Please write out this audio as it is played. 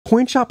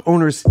Coin shop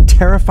owner's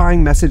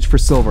terrifying message for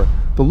silver.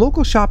 The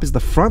local shop is the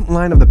front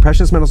line of the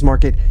precious metals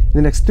market. In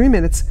the next 3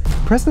 minutes,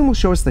 Preston will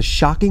show us the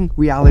shocking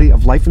reality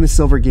of life in the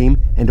silver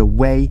game, and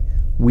away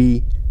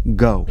we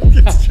go.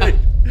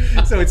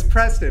 So it's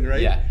Preston, right?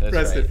 Yeah, that's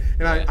Preston.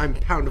 right. And Yeah. I'm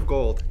Pound of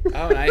Gold.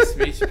 Oh, nice to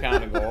meet you,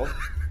 Pound of Gold.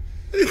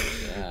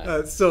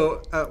 Yeah.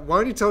 Why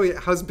don't you tell me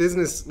how's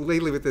business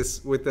lately with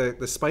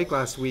the spike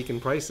last week in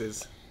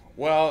prices?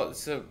 Well,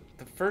 so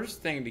the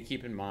first thing to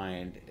keep in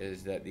mind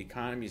is that the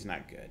economy is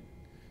not good.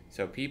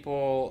 So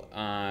people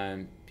are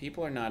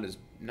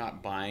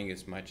not buying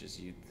as much as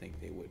you'd think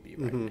they would be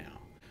right now,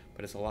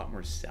 but it's a lot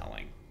more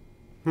selling.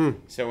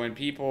 So when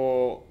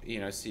people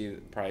see the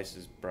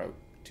prices broke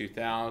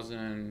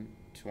 2,000,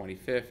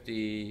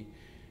 2050,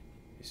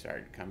 they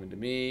started coming to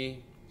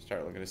me,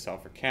 start looking to sell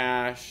for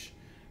cash.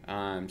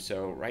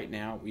 So right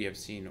now we have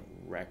seen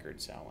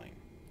record selling.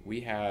 We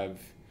have,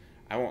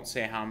 I won't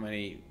say how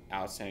many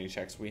outstanding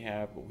checks we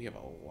have, but we have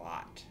a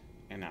lot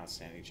in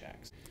outstanding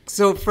checks.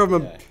 So from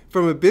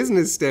a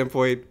business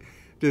standpoint,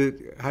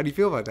 how do you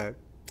feel about that?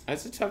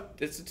 It's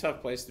a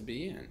tough place to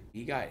be in.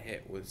 We got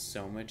hit with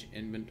so much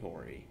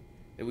inventory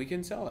that we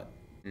can sell it.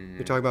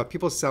 You're talking about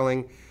people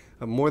selling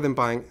more than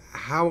buying.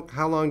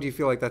 How long do you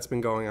feel like that's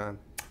been going on?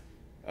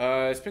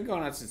 It's been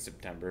going on since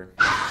September.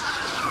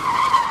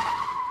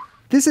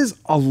 This is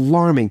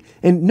alarming.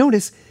 And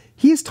notice,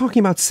 he is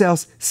talking about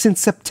sales since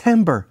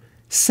September.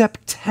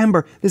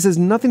 September. This has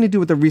nothing to do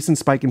with the recent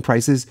spike in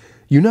prices.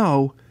 You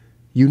know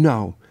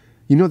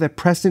that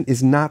Preston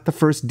is not the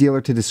first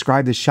dealer to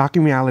describe this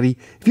shocking reality.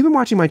 If you've been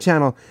watching my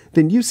channel,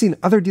 then you've seen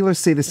other dealers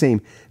say the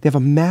same. They have a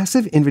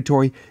massive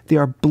inventory, they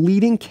are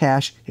bleeding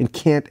cash, and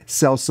can't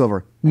sell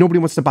silver. Nobody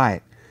wants to buy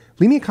it.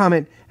 Leave me a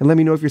comment and let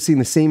me know if you're seeing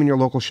the same in your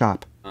local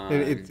shop.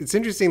 It's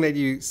interesting that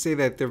you say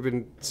that there have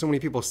been so many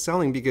people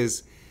selling,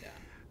 because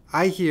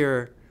I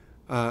hear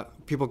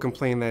people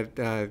complain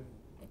that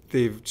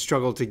they've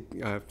struggled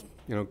to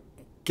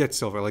get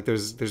silver. Like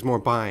there's more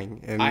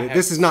buying, and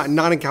this is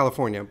not in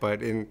California,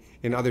 but in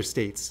other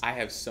states. I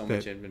have so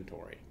much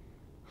inventory.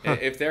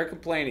 If they're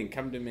complaining,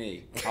 come to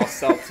me. I'll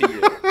sell to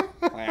you.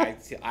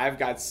 I've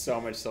got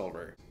so much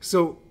silver.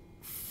 So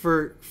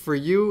for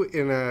you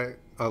in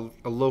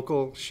a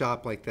local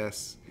shop like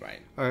this,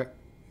 right?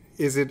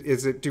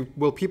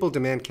 Will people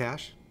demand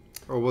cash,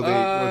 or will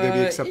they be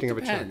accepting of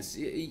a check? It depends.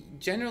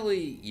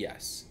 Generally,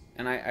 yes.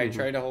 And I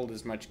try to hold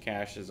as much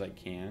cash as I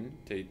can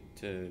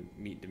to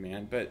meet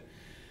demand. But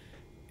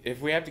if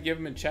we have to give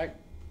them a check,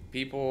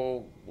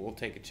 people will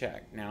take a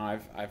check. Now,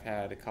 I've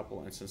had a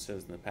couple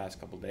instances in the past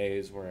couple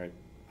days where I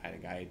had a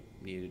guy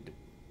needed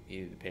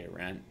to pay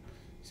rent.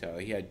 So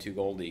he had 2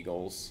 gold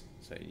eagles,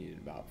 so he needed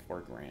about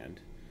 $4 grand.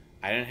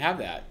 I didn't have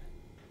that.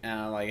 And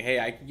I'm like, hey,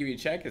 I can give you a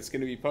check. It's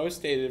going to be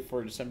post-dated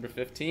for December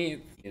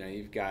 15th.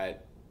 You've got,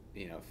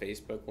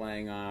 Facebook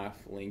laying off,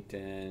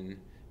 LinkedIn,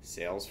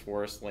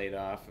 Salesforce laid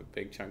off a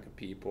big chunk of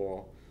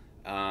people.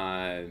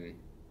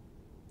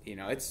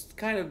 It's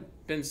kind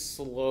of been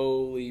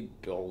slowly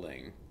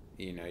building.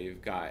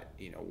 You've got,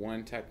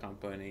 one tech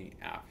company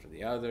after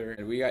the other.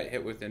 And we got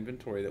hit with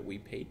inventory that we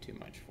paid too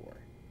much for.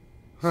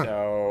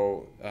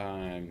 So,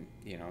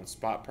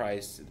 spot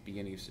price at the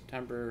beginning of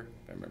September,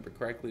 if I remember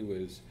correctly,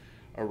 was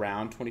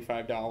around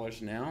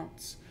 $25 an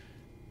ounce.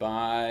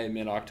 By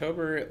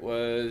mid-October, it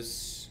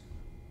was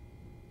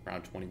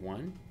around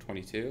 21,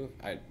 22.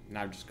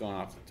 I'm just going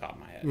off the top of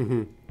my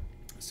head.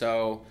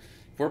 So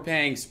if we're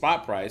paying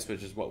spot price,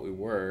 which is what we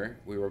were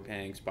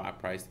paying spot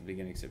price at the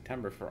beginning of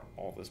September for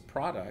all this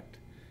product,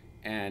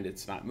 and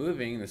it's not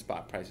moving, the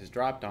spot price has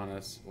dropped on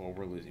us, well,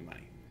 we're losing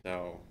money.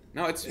 So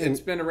no, it's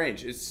been a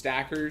range. It's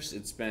stackers.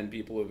 It's been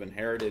people who've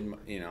inherited,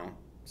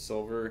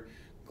 silver,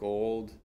 gold,